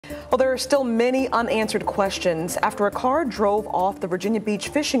Well, there are still many unanswered questions after a car drove off the Virginia Beach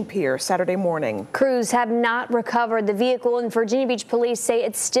Fishing Pier Saturday morning. Crews have not recovered the vehicle, and Virginia Beach police say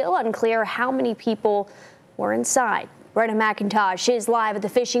it's still unclear how many people were inside. Brenna McIntosh is live at the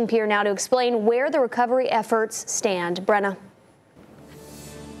fishing pier now to explain where the recovery efforts stand. Brenna.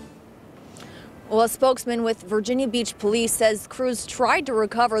 Well, a spokesman with Virginia Beach Police says crews tried to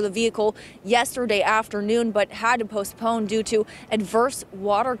recover the vehicle yesterday afternoon, but had to postpone due to adverse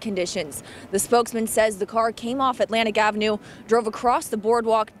water conditions. The spokesman says the car came off Atlantic Avenue, drove across the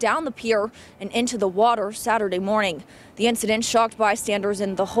boardwalk, down the pier, and into the water Saturday morning. The incident shocked bystanders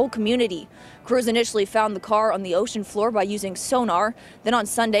and the whole community. Crews initially found the car on the ocean floor by using sonar. Then on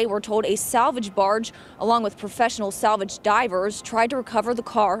Sunday, we're told a salvage barge, along with professional salvage divers, tried to recover the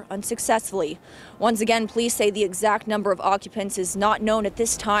car unsuccessfully. Once again, police say the exact number of occupants is not known at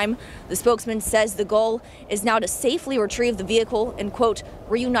this time. The spokesman says the goal is now to safely retrieve the vehicle and, quote,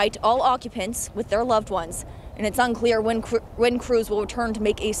 reunite all occupants with their loved ones. And it's unclear when crews will return to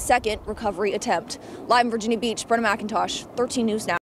make a second recovery attempt. Live in Virginia Beach, Brenna McIntosh, 13 News Now.